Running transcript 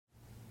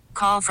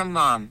Call from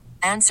mom.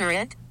 Answer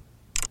it.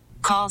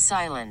 Call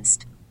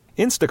silenced.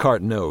 Instacart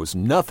knows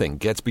nothing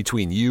gets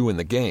between you and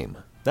the game.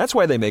 That's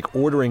why they make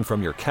ordering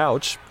from your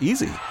couch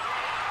easy.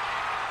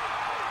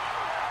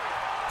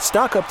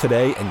 Stock up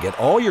today and get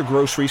all your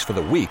groceries for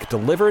the week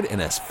delivered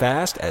in as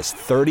fast as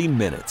 30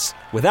 minutes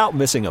without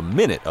missing a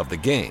minute of the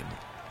game.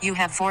 You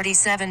have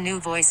 47 new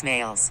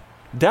voicemails.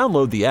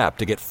 Download the app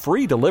to get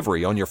free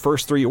delivery on your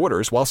first 3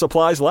 orders while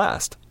supplies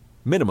last.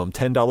 Minimum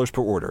 $10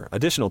 per order.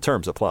 Additional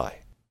terms apply.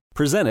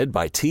 Presented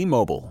by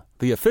T-Mobile,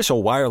 the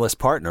official wireless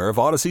partner of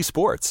Odyssey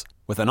Sports.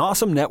 With an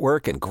awesome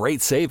network and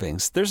great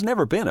savings, there's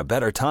never been a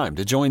better time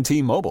to join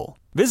T-Mobile.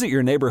 Visit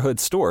your neighborhood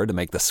store to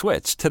make the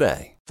switch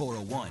today.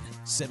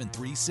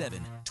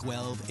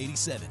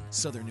 401-737-1287.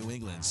 Southern New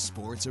England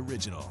Sports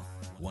Original.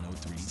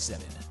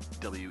 103.7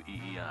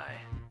 WEEI.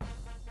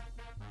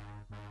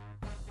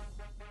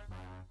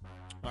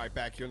 All right,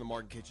 back here on the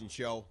Mark Kitchen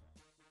Show.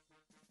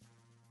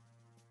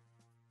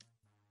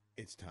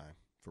 It's time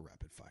for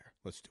Rapid Fire.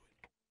 Let's do it.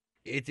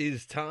 It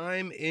is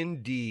time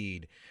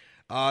indeed.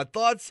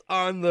 Thoughts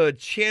on the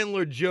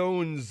Chandler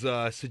Jones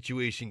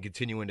situation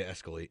continuing to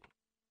escalate?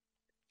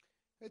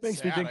 It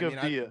makes me think of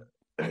the.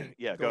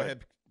 Yeah, go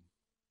ahead.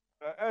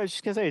 I was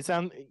just gonna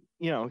say,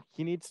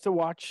 he needs to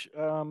watch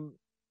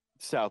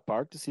South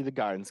Park to see the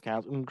guidance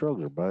counselor and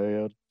drugs are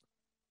bad.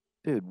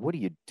 Dude, what are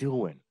you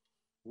doing?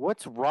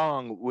 What's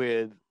wrong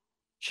with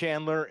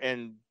Chandler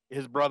and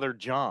his brother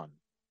John?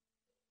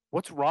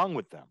 What's wrong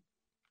with them?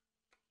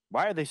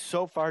 Why are they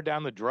so far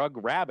down the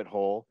drug rabbit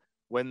hole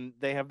when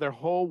they have their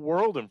whole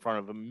world in front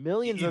of them?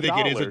 Millions of dollars.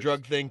 You think it is a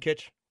drug thing,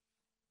 Kitch?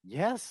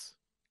 Yes.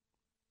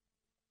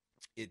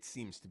 It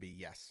seems to be,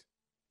 yes.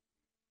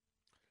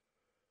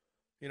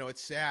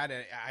 It's sad.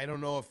 I don't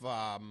know if,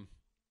 not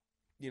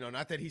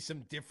that he's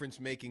some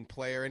difference-making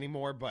player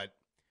anymore, but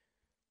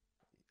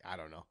I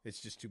don't know.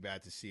 It's just too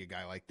bad to see a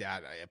guy like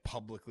that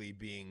publicly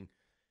being,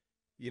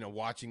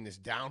 watching this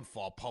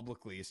downfall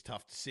publicly is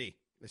tough to see,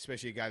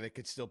 especially a guy that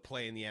could still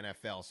play in the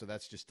NFL. So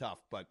that's just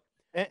tough. But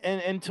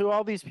and to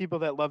all these people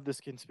that love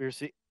this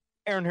conspiracy,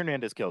 Aaron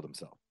Hernandez killed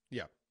himself.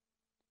 Yeah.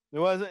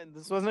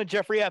 This wasn't a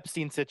Jeffrey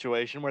Epstein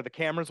situation where the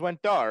cameras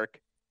went dark.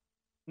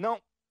 No.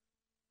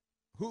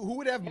 Who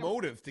would have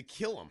motive to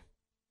kill him?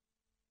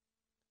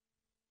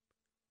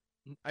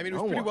 I mean,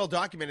 it was pretty well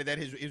documented that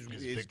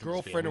his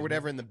girlfriend or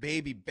whatever and the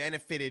baby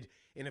benefited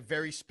in a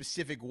very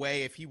specific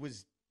way if he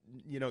was,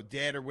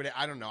 dead or whatever.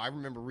 I don't know. I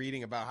remember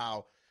reading about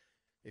how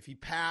if he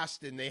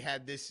passed and they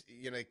had this,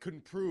 they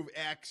couldn't prove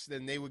X,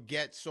 then they would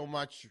get so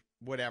much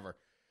whatever.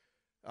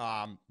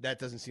 That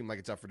doesn't seem like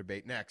it's up for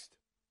debate. Next.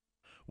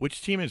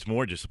 Which team is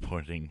more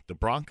disappointing, the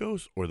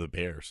Broncos or the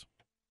Bears?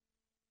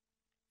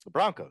 The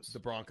Broncos. The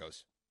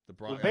Broncos. The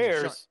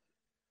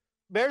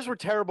Bears were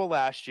terrible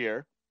last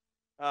year.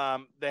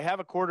 They have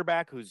a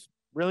quarterback who's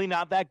really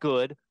not that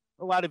good.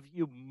 A lot of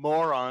you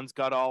morons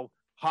got all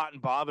hot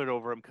and bothered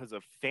over him because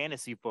of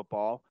fantasy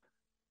football.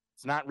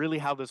 It's not really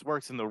how this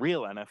works in the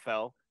real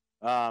NFL.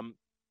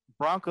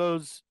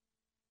 Broncos,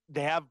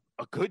 they have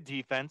a good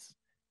defense.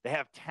 They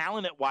have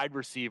talent at wide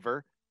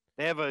receiver.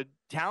 They have a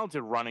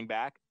talented running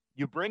back.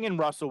 You bring in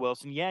Russell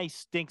Wilson. Yeah, he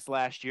stinks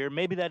last year.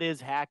 Maybe that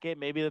is Hackett.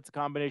 Maybe that's a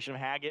combination of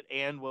Hackett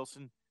and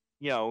Wilson,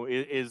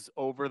 is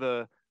over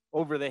the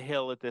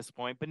hill at this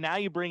point. But now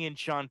you bring in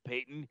Sean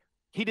Payton.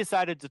 He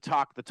decided to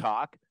talk the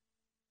talk,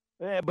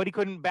 but he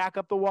couldn't back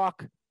up the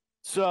walk.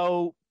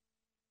 So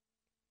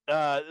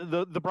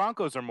the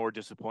Broncos are more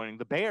disappointing.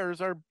 The Bears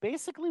are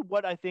basically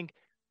what I think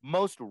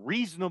most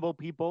reasonable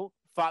people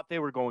thought they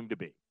were going to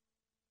be.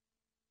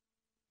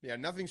 Yeah,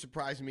 nothing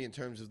surprised me in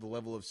terms of the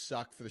level of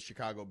suck for the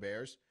Chicago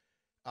Bears.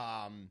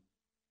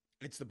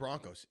 It's the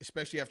Broncos,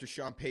 especially after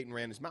Sean Payton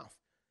ran his mouth.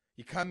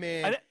 You come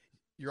in,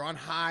 you're on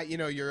high,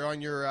 you're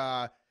on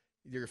your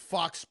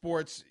Fox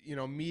Sports,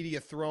 media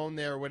throne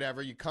there or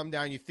whatever. You come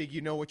down, you think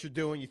you know what you're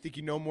doing, you think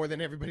you know more than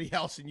everybody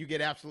else, and you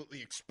get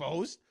absolutely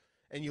exposed,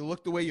 and you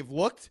look the way you've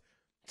looked.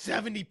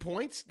 70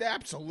 points?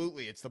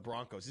 Absolutely, it's the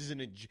Broncos. It's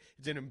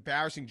an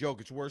embarrassing joke.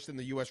 It's worse than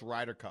the U.S.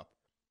 Ryder Cup.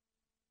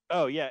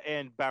 Oh, yeah,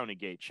 and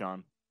Bountygate,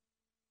 Sean.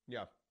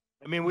 Yeah.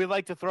 I mean, we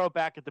like to throw it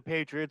back at the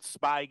Patriots,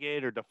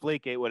 Spygate or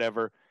Deflategate,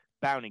 whatever.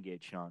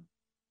 Bountygate, Sean.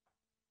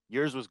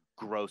 Yours was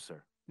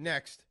grosser.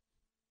 Next.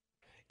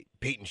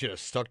 Peyton should have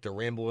stuck to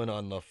rambling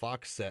on the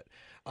Fox set.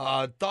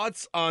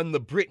 Thoughts on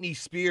the Britany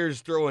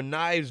Spears throwing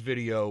knives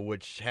video,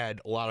 which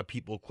had a lot of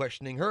people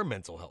questioning her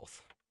mental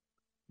health.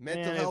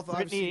 Mental health,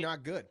 obviously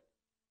not good.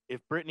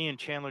 If Britany and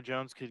Chandler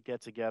Jones could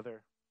get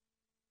together,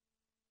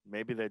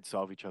 maybe they'd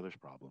solve each other's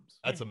problems.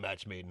 That's a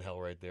match made in hell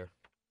right there.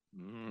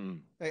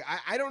 Hey,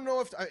 I don't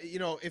know if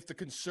the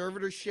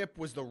conservatorship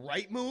was the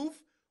right move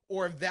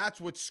or if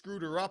that's what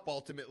screwed her up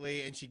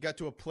ultimately and she got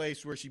to a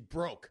place where she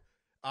broke.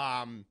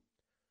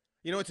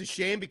 It's a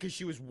shame because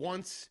she was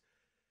once,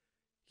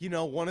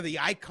 one of the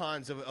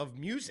icons of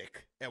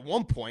music at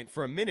one point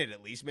for a minute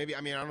at least. Maybe,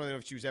 I don't know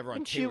if she was ever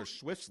on Taylor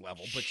Swift's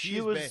level, but she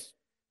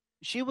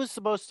was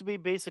supposed to be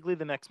basically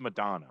the next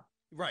Madonna.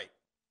 Right.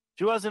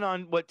 She wasn't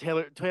on what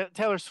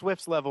Taylor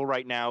Swift's level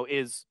right now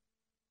is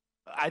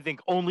I think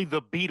only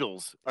the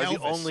Beatles are Elvis, the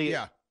only.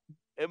 yeah.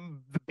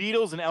 The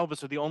Beatles and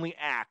Elvis are the only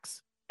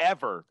acts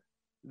ever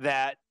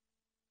that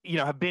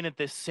have been at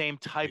this same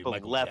type of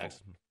Michael level.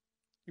 Jackson.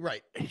 You're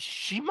right.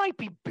 She might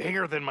be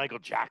bigger than Michael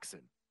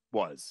Jackson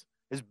was.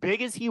 As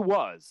big as he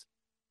was,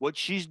 what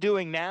she's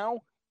doing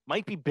now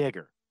might be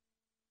bigger.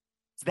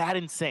 It's that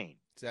insane.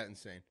 It's that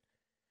insane.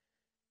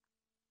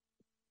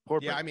 Poor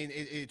Yeah, Britney. I mean,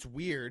 it's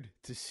weird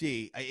to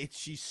see.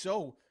 She's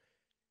so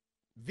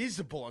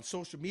visible on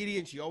social media,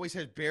 and she always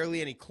has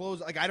barely any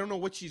clothes. Like, I don't know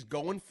what she's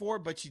going for,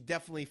 but she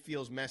definitely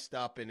feels messed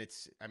up, and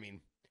it's, I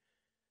mean,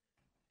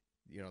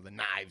 the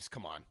knives,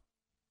 come on.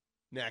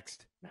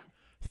 Next.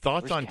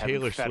 Thoughts Where's on Kevin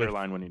Taylor Swift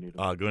Federline when you need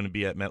him? going to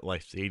be at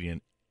MetLife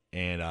Stadium,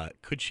 and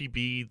could she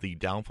be the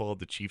downfall of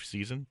the Chiefs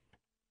season?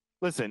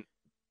 Listen,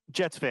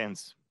 Jets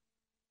fans,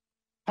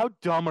 how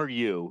dumb are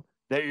you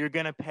that you're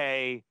going to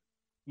pay,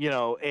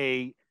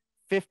 a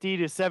 50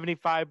 to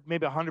 75,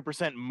 maybe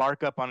 100%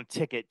 markup on a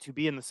ticket to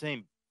be in the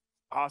same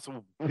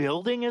possible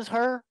building as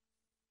her?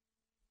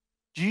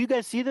 Do you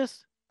guys see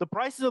this? The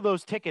prices of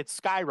those tickets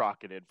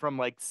skyrocketed from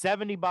like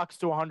 $70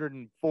 to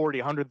 $140,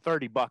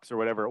 $130 or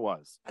whatever it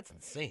was. That's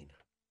insane.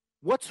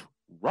 What's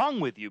wrong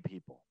with you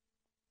people?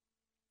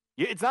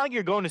 It's not like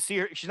you're going to see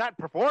her. She's not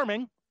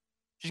performing.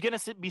 She's going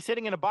to be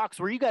sitting in a box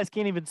where you guys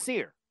can't even see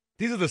her.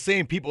 These are the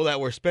same people that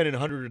were spending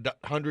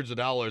hundreds of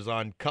dollars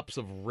on cups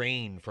of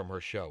rain from her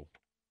show.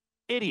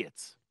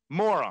 Idiots.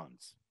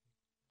 Morons.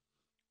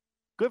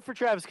 Good for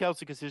Travis Kelce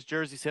because his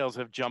jersey sales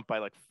have jumped by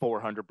like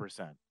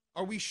 400%.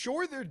 Are we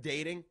sure they're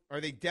dating?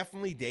 Are they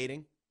definitely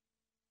dating?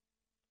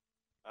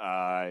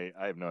 I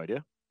have no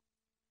idea.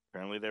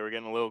 Apparently they were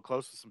getting a little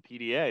close to some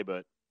PDA,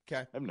 but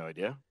Okay. I have no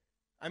idea.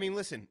 I mean,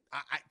 listen,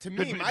 to Could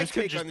me, be- my this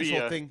could take just on this be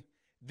whole a- thing,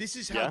 this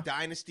is how Yeah.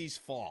 dynasties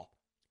fall.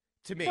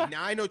 To me. Yeah.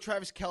 Now, I know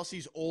Travis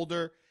Kelce's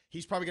older.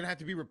 He's probably going to have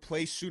to be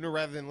replaced sooner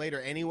rather than later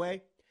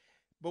anyway.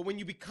 But when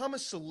you become a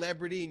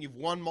celebrity and you've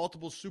won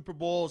multiple Super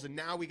Bowls and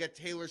now we got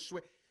Taylor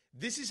Swift,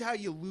 this is how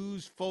you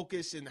lose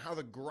focus and how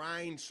the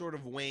grind sort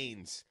of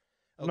wanes.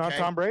 Okay? Not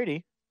Tom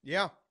Brady.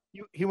 Yeah.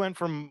 He went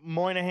from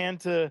Moynihan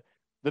to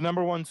the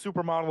number one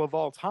supermodel of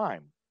all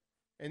time.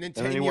 And then And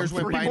 10 then he years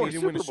won went three by and more he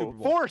didn't win a Super Super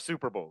Bowls. Bowl. 4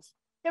 Super Bowls.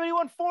 Yeah, but he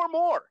won 4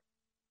 more.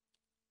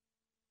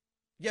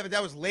 Yeah, but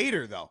that was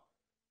later, though.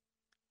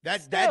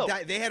 Still.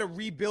 They had to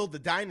rebuild the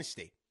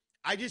dynasty.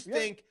 I just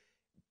think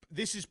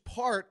this is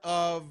part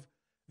of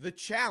the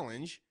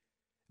challenge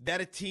that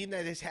a team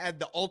that has had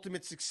the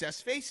ultimate success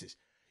faces.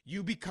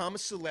 You become a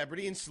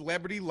celebrity, and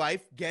celebrity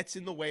life gets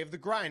in the way of the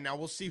grind. Now,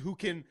 we'll see who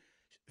can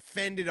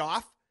fend it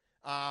off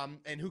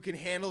and who can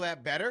handle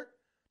that better.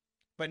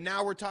 But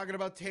now we're talking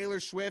about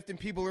Taylor Swift, and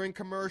people are in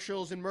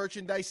commercials, and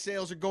merchandise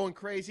sales are going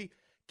crazy.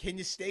 Can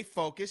you stay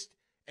focused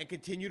and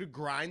continue to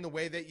grind the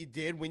way that you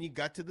did when you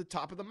got to the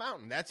top of the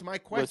mountain? That's my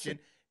question.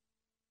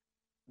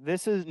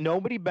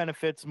 Nobody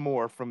benefits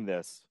more from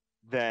this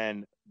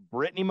than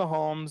Britney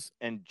Mahomes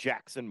and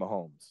Jackson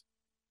Mahomes.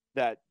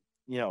 That,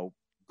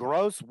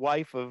 gross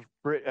wife of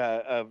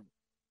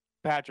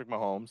Patrick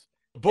Mahomes.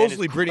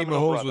 Supposedly, and his Britney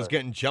criminal Mahomes brother. was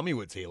getting chummy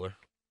with Taylor.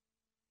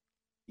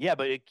 Yeah,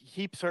 but it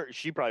keeps her.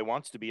 She probably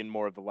wants to be in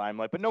more of the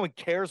limelight, but no one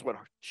cares what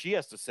she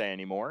has to say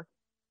anymore.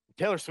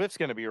 Taylor Swift's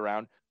going to be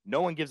around.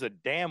 No one gives a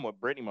damn what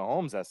Britney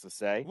Mahomes has to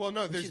say. Well,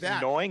 no, there's She's that.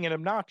 annoying and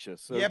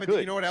obnoxious. So Yeah, but good.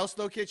 you know what else,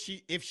 though, kid?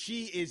 If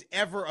she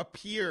ever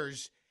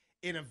appears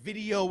in a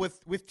video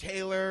with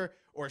Taylor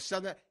or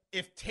something,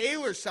 if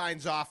Taylor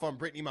signs off on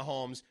Britney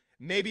Mahomes,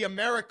 maybe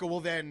America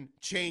will then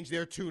change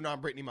their tune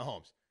on Britney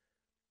Mahomes.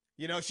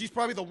 She's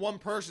probably the one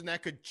person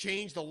that could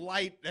change the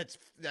light that's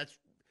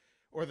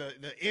or the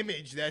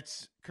image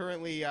that's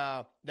currently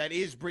that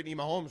is Britney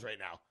Mahomes right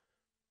now.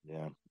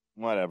 Yeah,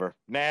 whatever.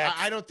 Next.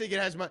 I don't think it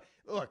has much.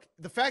 Look,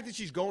 the fact that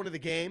she's going to the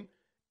game,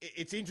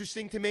 it's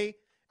interesting to me.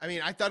 I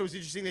mean, I thought it was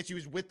interesting that she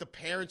was with the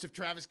parents of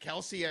Travis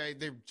Kelce.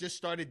 They just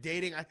started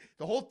dating.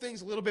 The whole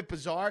thing's a little bit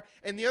bizarre.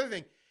 And the other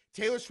thing,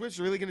 Taylor Swift's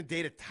really going to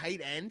date a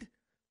tight end,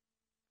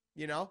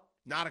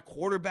 not a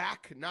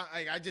quarterback.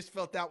 I just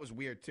felt that was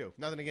weird, too.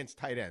 Nothing against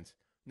tight ends.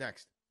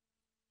 Next.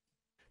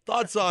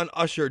 Thoughts on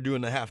Usher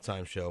doing the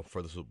halftime show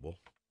for the Super Bowl?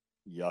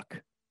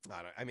 Yuck.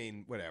 I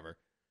mean, whatever.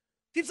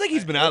 Seems like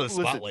he's been out of the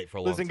Listen, spotlight for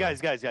a long time.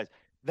 Listen, guys.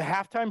 The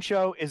halftime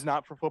show is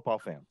not for football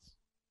fans.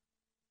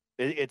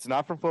 It's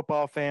not for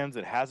football fans.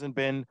 It hasn't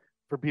been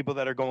for people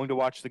that are going to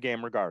watch the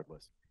game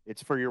regardless.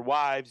 It's for your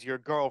wives, your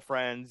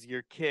girlfriends,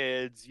 your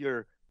kids,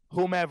 your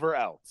whomever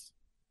else.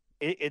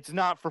 It's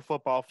not for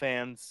football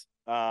fans.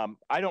 I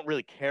don't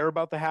really care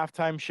about the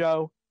halftime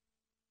show.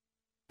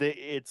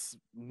 It's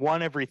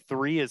one every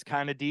 3 is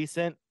kind of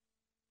decent,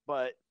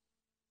 but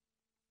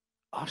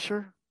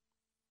Usher,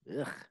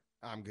 ugh.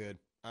 I'm good.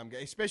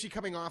 Especially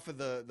coming off of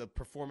the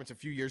performance a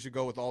few years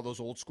ago with all those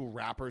old school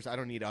rappers. I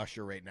don't need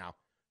Usher right now.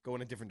 Go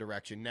in a different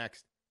direction.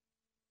 Next.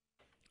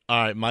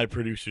 All right, my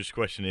producer's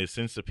question is,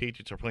 since the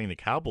Patriots are playing the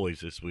Cowboys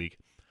this week,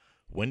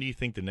 when do you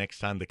think the next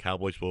time the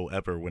Cowboys will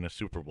ever win a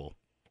Super Bowl?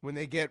 When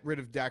they get rid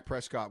of Dak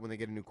Prescott, when they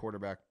get a new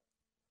quarterback.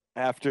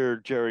 After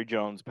Jerry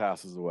Jones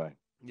passes away.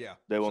 Yeah.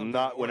 They will Something-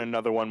 not win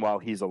another one while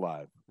he's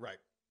alive. Right.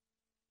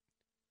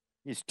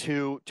 He's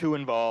too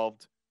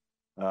involved.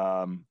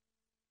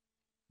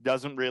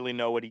 Doesn't really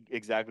know what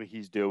exactly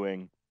he's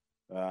doing.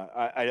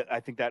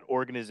 I think that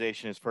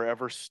organization is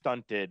forever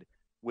stunted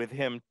with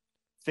him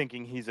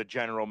thinking he's a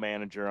general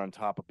manager on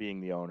top of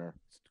being the owner.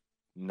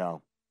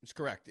 No. It's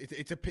correct.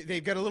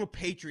 They've got a little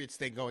Patriots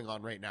thing going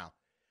on right now.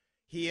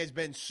 He has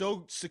been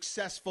so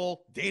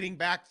successful dating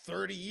back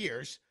 30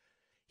 years.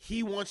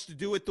 He wants to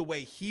do it the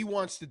way he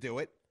wants to do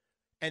it,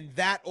 and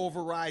that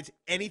overrides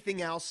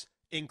anything else,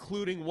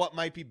 including what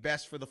might be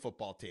best for the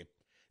football team.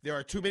 There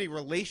are too many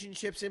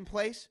relationships in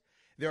place.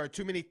 There are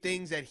too many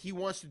things that he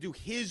wants to do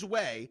his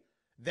way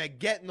that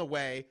get in the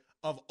way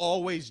of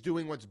always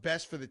doing what's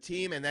best for the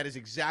team, and that is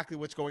exactly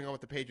what's going on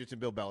with the Patriots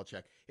and Bill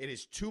Belichick. It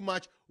is too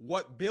much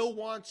what Bill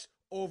wants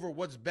over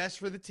what's best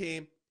for the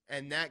team,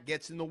 and that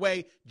gets in the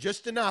way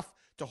just enough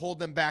to hold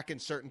them back in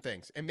certain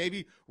things. And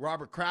maybe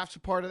Robert Kraft's a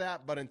part of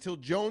that, but until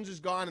Jones is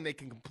gone and they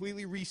can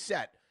completely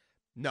reset,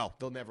 no,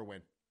 they'll never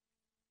win.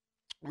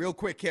 Real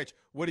quick, Kitch,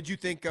 what did you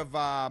think of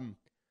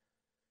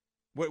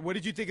what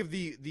did you think of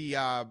the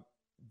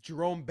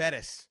Jerome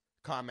Bettis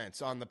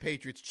comments on the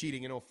Patriots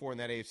cheating in 2004 in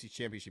that AFC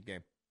Championship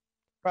game?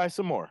 Try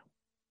some more.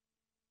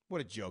 What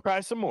a joke.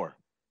 Try some more.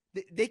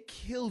 They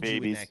killed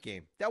you in that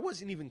game. That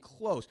wasn't even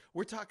close.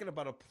 We're talking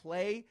about a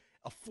play,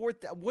 a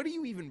fourth. What are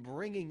you even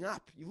bringing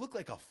up? You look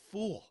like a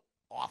fool.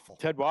 Awful.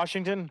 Ted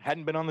Washington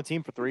hadn't been on the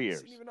team for 3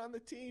 years. He wasn't even on the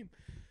team.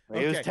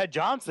 It was Ted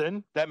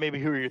Johnson. That may be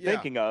who you're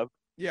thinking of.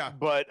 Yeah.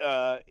 But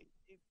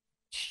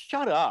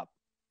shut up.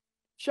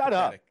 Shut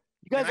up.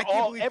 You guys I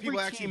can't believe every people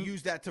team actually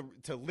use that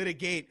to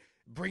litigate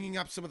bringing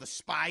up some of the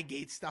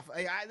Spygate stuff.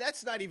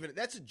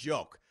 That's a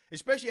joke,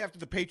 especially after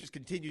the Patriots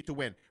continue to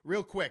win.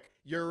 Real quick,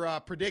 your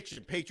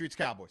prediction,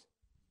 Patriots-Cowboys.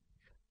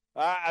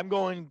 I'm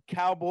going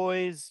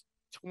Cowboys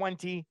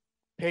 20,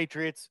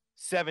 Patriots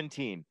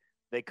 17.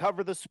 They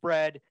cover the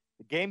spread.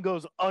 The game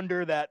goes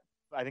under that.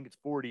 I think it's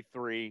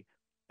 43.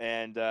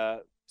 And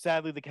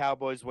sadly, the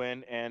Cowboys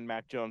win, and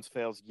Mac Jones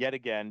fails yet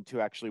again to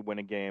actually win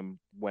a game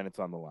when it's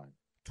on the line.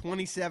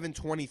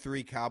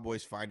 27-23,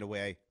 Cowboys find a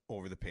way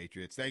over the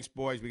Patriots. Thanks,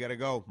 boys. We got to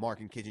go. Mark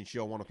and Kichen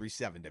Show,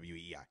 103.7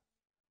 WEEI.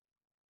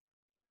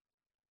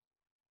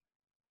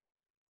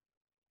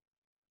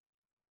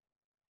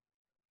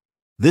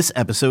 This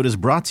episode is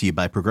brought to you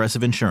by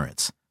Progressive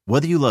Insurance.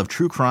 Whether you love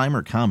true crime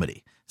or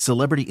comedy,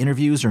 celebrity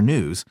interviews or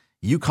news,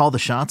 you call the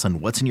shots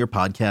on what's in your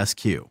podcast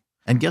queue.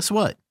 And guess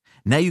what?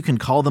 Now you can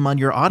call them on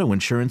your auto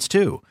insurance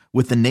too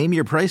with the Name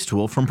Your Price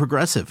tool from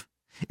Progressive.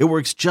 It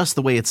works just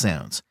the way it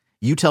sounds.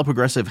 You tell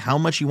Progressive how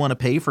much you want to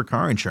pay for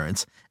car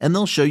insurance, and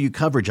they'll show you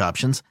coverage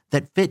options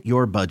that fit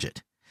your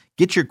budget.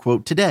 Get your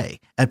quote today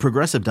at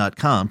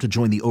Progressive.com to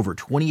join the over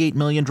 28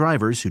 million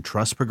drivers who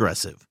trust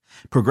Progressive.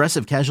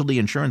 Progressive Casualty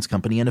Insurance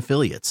Company and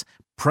Affiliates.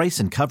 Price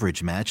and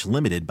coverage match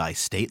limited by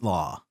state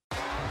law.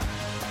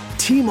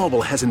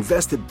 T-Mobile has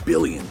invested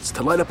billions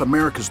to light up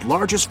America's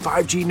largest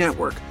 5G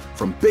network,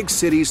 from big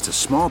cities to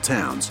small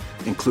towns,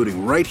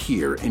 including right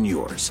here in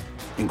yours.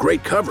 And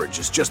great coverage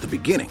is just the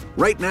beginning.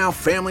 Right now,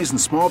 families and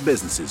small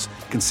businesses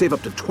can save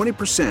up to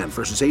 20%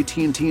 versus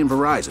AT&T and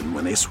Verizon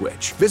when they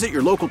switch. Visit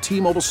your local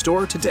T-Mobile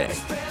store today.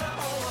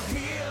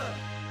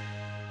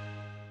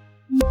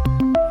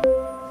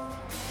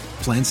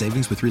 Plan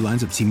savings with 3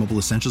 lines of T-Mobile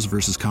Essentials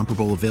versus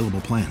comparable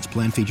available plans.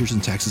 Plan features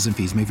and taxes and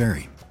fees may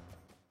vary.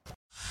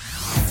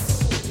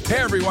 Hey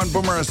everyone,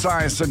 Boomer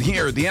Esiason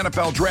here. The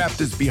NFL Draft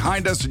is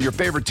behind us and your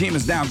favorite team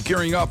is now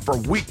gearing up for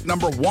week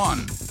number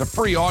 1. The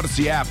free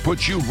Odyssey app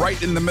puts you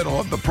right in the middle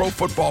of the pro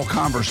football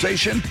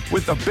conversation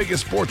with the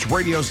biggest sports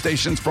radio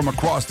stations from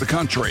across the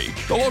country.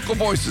 The local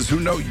voices who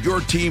know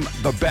your team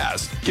the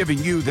best, giving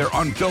you their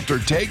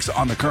unfiltered takes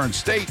on the current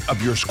state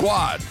of your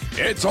squad.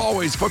 It's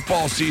always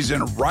football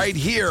season right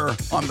here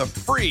on the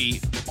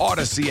free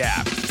Odyssey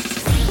app.